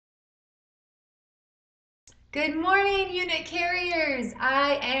Good morning, unit carriers.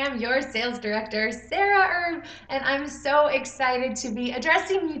 I am your sales director, Sarah Erb, and I'm so excited to be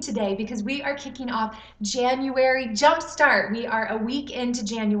addressing you today because we are kicking off January Jumpstart. We are a week into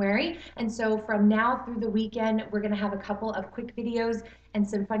January, and so from now through the weekend, we're going to have a couple of quick videos and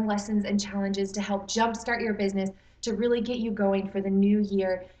some fun lessons and challenges to help jumpstart your business to really get you going for the new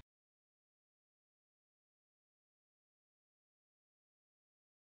year.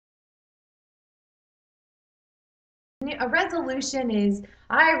 A resolution is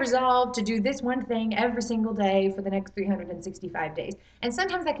I resolve to do this one thing every single day for the next 365 days. And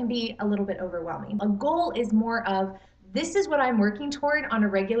sometimes that can be a little bit overwhelming. A goal is more of this is what I'm working toward on a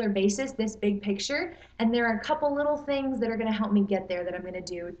regular basis, this big picture. And there are a couple little things that are going to help me get there that I'm going to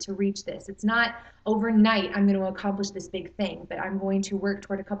do to reach this. It's not overnight I'm going to accomplish this big thing, but I'm going to work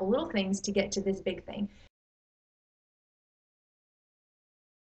toward a couple little things to get to this big thing.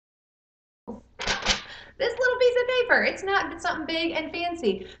 This little piece of paper. It's not something big and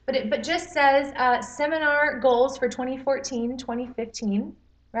fancy, but it just says seminar goals for 2014, 2015,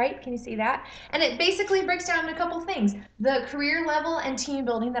 right? Can you see that? And it basically breaks down a couple things. The career level and team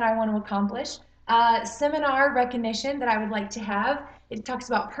building that I want to accomplish, seminar recognition that I would like to have. It talks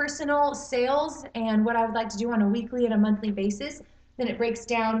about personal sales and what I would like to do on a weekly and a monthly basis. Then it breaks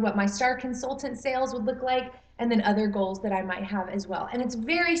down what my star consultant sales would look like, and then other goals that I might have as well. And it's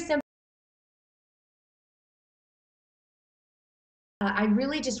very simple. I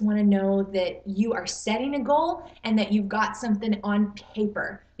really just want to know that you are setting a goal and that you've got something on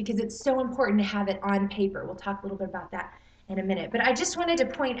paper because it's so important to have it on paper. We'll talk a little bit about that in a minute. But I just wanted to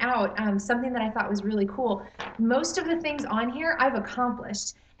point out something that I thought was really cool. Most of the things on here I've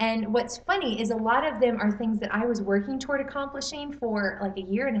accomplished. And what's funny is a lot of them are things that I was working toward accomplishing for like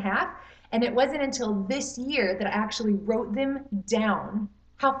a year and a half. And it wasn't until this year that I actually wrote them down.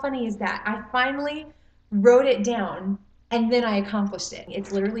 How funny is that? I finally wrote it down and then I accomplished it.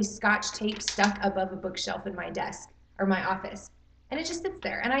 It's literally scotch tape stuck above a bookshelf in my desk or my office. And it just sits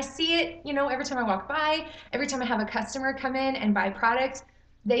there. And I see it, every time I walk by, every time I have a customer come in and buy product,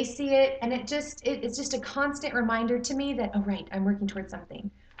 they see it. And it's just a constant reminder to me that, oh, right, I'm working towards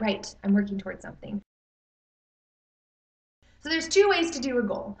something. Right, I'm working towards something. So there's two ways to do a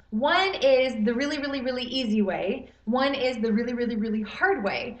goal. One is the really, really, really easy way. One is the really, really, really hard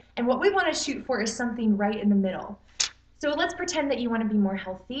way. And what we want to shoot for is something right in the middle. So let's pretend that you want to be more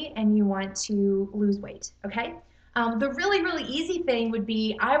healthy and you want to lose weight, okay? The really, really easy thing would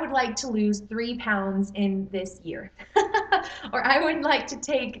be I would like to lose 3 pounds in this year. Or I would like to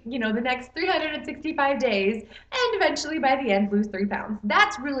take, the next 365 days and eventually by the end lose 3 pounds.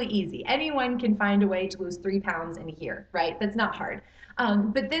 That's really easy. Anyone can find a way to lose 3 pounds in a year, right? That's not hard.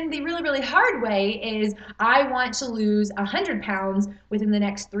 But then the really, really hard way is I want to lose 100 pounds within the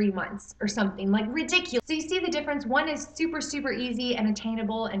next 3 months or something like ridiculous. So you see the difference? One is super, super easy and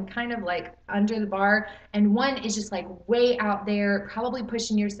attainable and kind of like under the bar, and one is just like way out there, probably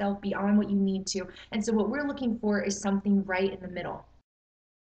pushing yourself beyond what you need to. And so what we're looking for is something right in the middle.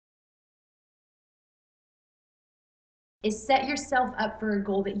 Is set yourself up for a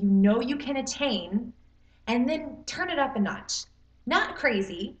goal that you know you can attain and then turn it up a notch. Not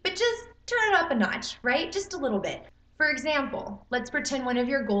crazy, but just turn it up a notch, right? Just a little bit. For example, let's pretend one of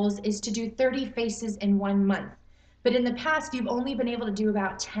your goals is to do 30 faces in 1 month. But in the past, you've only been able to do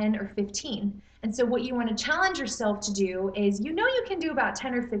about 10 or 15. And so what you want to challenge yourself to do is you can do about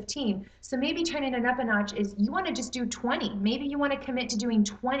 10 or 15. So maybe turning it up a notch is you want to just do 20. Maybe you want to commit to doing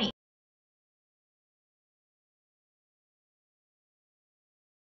 20.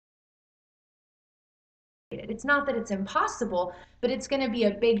 It's not that it's impossible, but it's going to be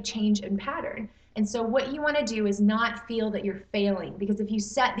a big change in pattern. And so what you want to do is not feel that you're failing, because if you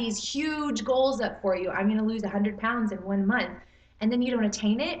set these huge goals up for you, I'm going to lose 100 pounds in 1 month, and then you don't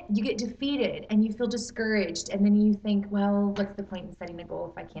attain it, you get defeated and you feel discouraged. And then you think, well, what's the point in setting a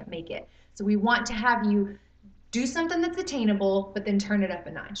goal if I can't make it? So we want to have you do something that's attainable, but then turn it up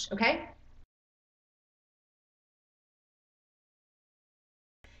a notch, okay?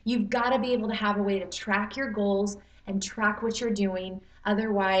 You've got to be able to have a way to track your goals and track what you're doing.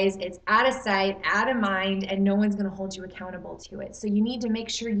 Otherwise, it's out of sight, out of mind, and no one's going to hold you accountable to it. So you need to make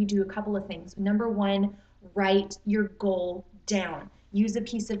sure you do a couple of things. Number one, write your goal down. Use a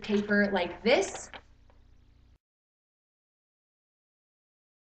piece of paper like this.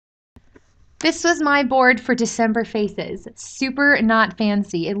 This was my board for December faces. Super not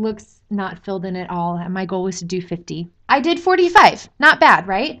fancy. It looks not filled in at all. My goal was to do 50. I did 45. Not bad,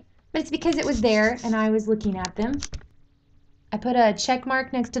 right? But it's because it was there and I was looking at them. I put a check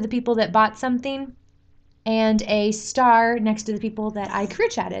mark next to the people that bought something and a star next to the people that I career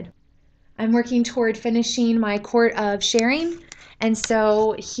chatted. I'm working toward finishing my court of sharing. And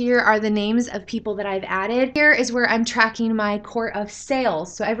so here are the names of people that I've added. Here is where I'm tracking my court of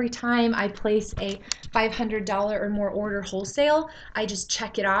sales. So every time I place a $500 or more order wholesale, I just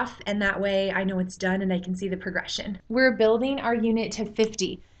check it off, and that way I know it's done and I can see the progression. We're building our unit to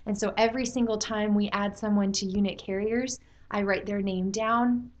 50. And so every single time we add someone to unit carriers, I write their name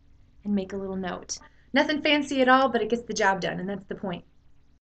down and make a little note. Nothing fancy at all, but it gets the job done, and that's the point.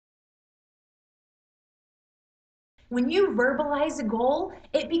 When you verbalize a goal,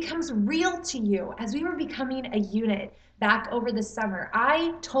 it becomes real to you. As we were becoming a unit back over the summer,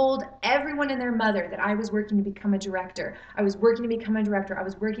 I told everyone and their mother that I was working to become a director. I was working to become a director. I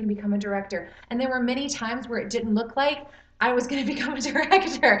was working to become a director. And there were many times where it didn't look like I was going to become a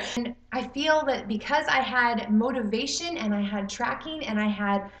director. And I feel that because I had motivation and I had tracking and I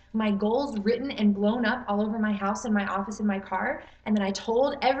had my goals written and blown up all over my house and my office and my car, and then I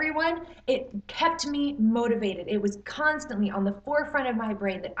told everyone, it kept me motivated. It was constantly on the forefront of my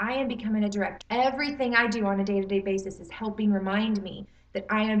brain that I am becoming a director. Everything I do on a day-to-day basis is helping remind me that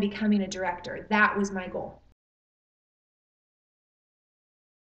I am becoming a director. That was my goal.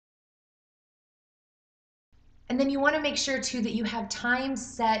 And then you want to make sure too that you have time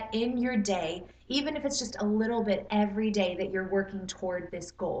set in your day, even if it's just a little bit every day, that you're working toward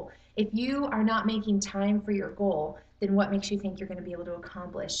this goal. If you are not making time for your goal, then what makes you think you're going to be able to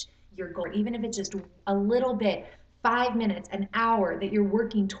accomplish your goal? Even if it's just a little bit, 5 minutes, an hour, that you're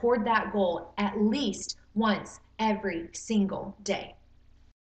working toward that goal at least once every single day.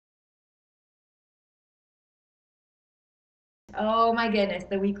 Oh my goodness,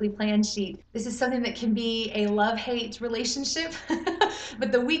 the weekly plan sheet. This is something that can be a love-hate relationship,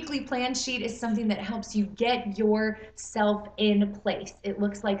 but the weekly plan sheet is something that helps you get yourself in place. It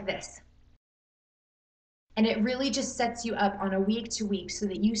looks like this. And it really just sets you up on a week to week so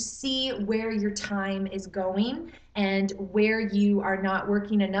that you see where your time is going and where you are not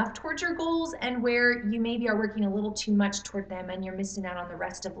working enough towards your goals and where you maybe are working a little too much toward them and you're missing out on the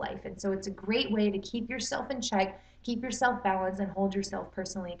rest of life. And so it's a great way to keep yourself in check, keep yourself balanced, and hold yourself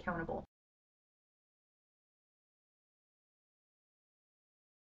personally accountable.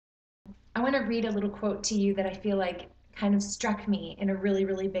 I want to read a little quote to you that I feel like kind of struck me in a really,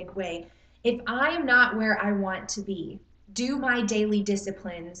 really big way. If I am not where I want to be, do my daily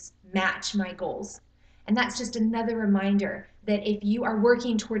disciplines match my goals? And that's just another reminder that if you are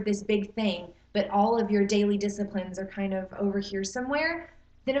working toward this big thing, but all of your daily disciplines are kind of over here somewhere,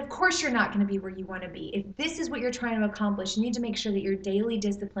 then of course you're not going to be where you want to be. If this is what you're trying to accomplish, you need to make sure that your daily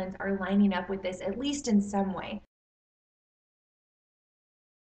disciplines are lining up with this, at least in some way.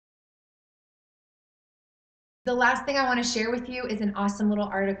 The last thing I want to share with you is an awesome little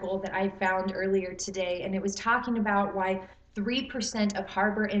article that I found earlier today, and it was talking about why 3% of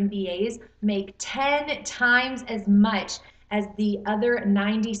Harvard MBAs make 10 times as much as the other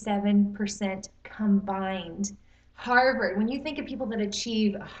 97% combined. Harvard, when you think of people that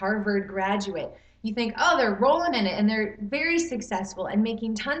achieve Harvard graduate, you think, oh, they're rolling in it and they're very successful and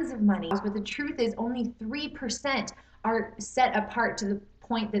making tons of money. But the truth is, only 3% are set apart to the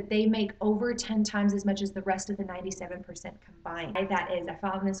point that they make over 10 times as much as the rest of the 97% combined. Why that is, I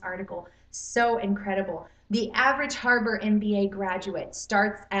found this article so incredible. The average Harvard MBA graduate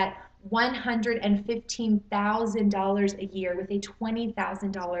starts at $115,000 a year with a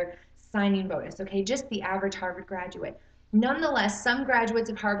 $20,000 signing bonus, okay? Just the average Harvard graduate. Nonetheless, some graduates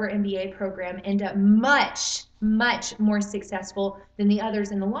of Harvard MBA program end up much, much more successful than the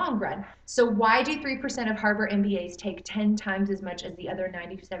others in the long run. So why do 3% of Harvard MBAs take 10 times as much as the other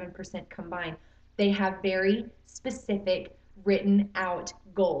 97% combined? They have very specific written out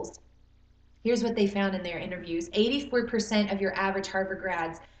goals. Here's what they found in their interviews. 84% of your average Harvard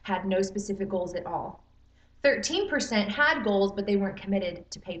grads had no specific goals at all. 13% had goals, but they weren't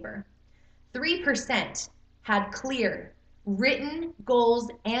committed to paper. 3% had clear, written goals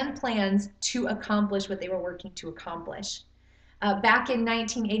and plans to accomplish what they were working to accomplish. Back in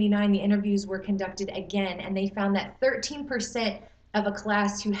 1989, the interviews were conducted again, and they found that 13% of a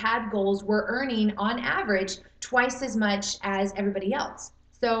class who had goals were earning, on average, twice as much as everybody else.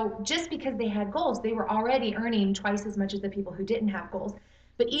 So just because they had goals, they were already earning twice as much as the people who didn't have goals.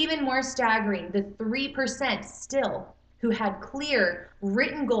 But even more staggering, the 3% still who had clear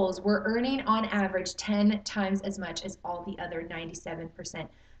written goals were earning on average 10 times as much as all the other 97%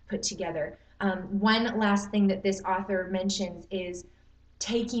 put together. One last thing that this author mentions is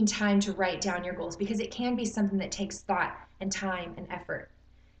taking time to write down your goals, because it can be something that takes thought and time and effort.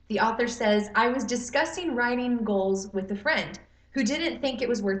 The author says, I was discussing writing goals with a friend who didn't think it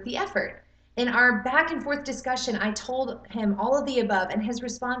was worth the effort. In our back and forth discussion, I told him all of the above, and his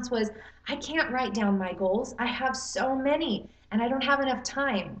response was, I can't write down my goals. I have so many, and I don't have enough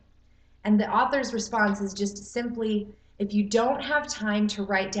time. And the author's response is just simply, if you don't have time to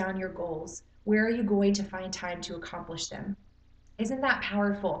write down your goals, where are you going to find time to accomplish them? Isn't that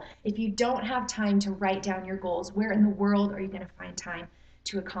powerful? If you don't have time to write down your goals, where in the world are you going to find time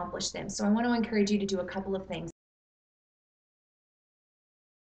to accomplish them? So I want to encourage you to do a couple of things.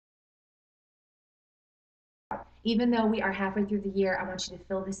 Even though we are halfway through the year, I want you to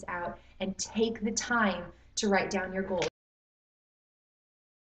fill this out and take the time to write down your goals.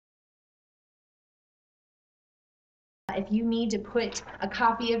 If you need to put a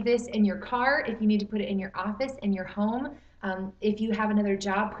copy of this in your car, if you need to put it in your office, in your home, if you have another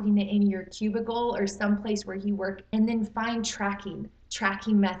job, putting it in your cubicle or someplace where you work, and then find tracking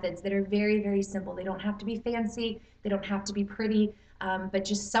methods that are very, very simple. They don't have to be fancy, they don't have to be pretty, but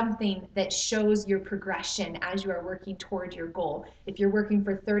just something that shows your progression as you are working toward your goal. If you're working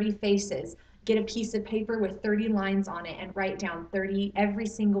for 30 faces, get a piece of paper with 30 lines on it and write down every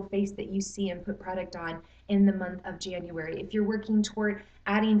single face that you see and put product on in the month of January. If you're working toward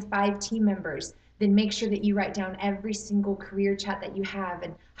adding 5 team members, then make sure that you write down every single career chat that you have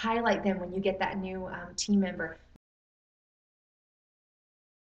and highlight them when you get that new team member.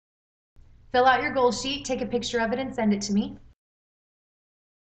 Fill out your goal sheet, take a picture of it, and send it to me.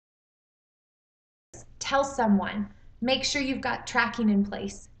 Tell someone. Make sure you've got tracking in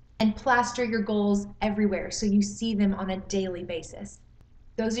place and plaster your goals everywhere so you see them on a daily basis.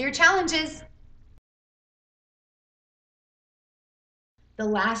 Those are your challenges. The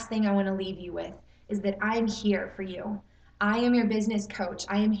last thing I want to leave you with is that I'm here for you. I am your business coach.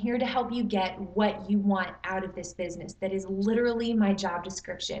 I am here to help you get what you want out of this business. That is literally my job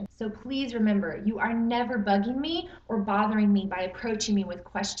description. So please remember, you are never bugging me or bothering me by approaching me with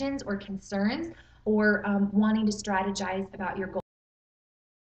questions or concerns or wanting to strategize about your goals.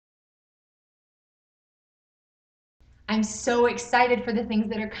 I'm so excited for the things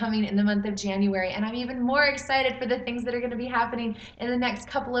that are coming in the month of January, and I'm even more excited for the things that are going to be happening in the next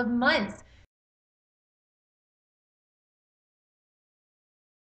couple of months.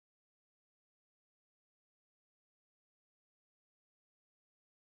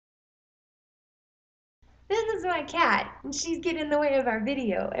 This is my cat, and she's getting in the way of our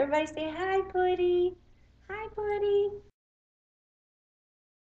video. Everybody say hi, Putty. Hi, Putty.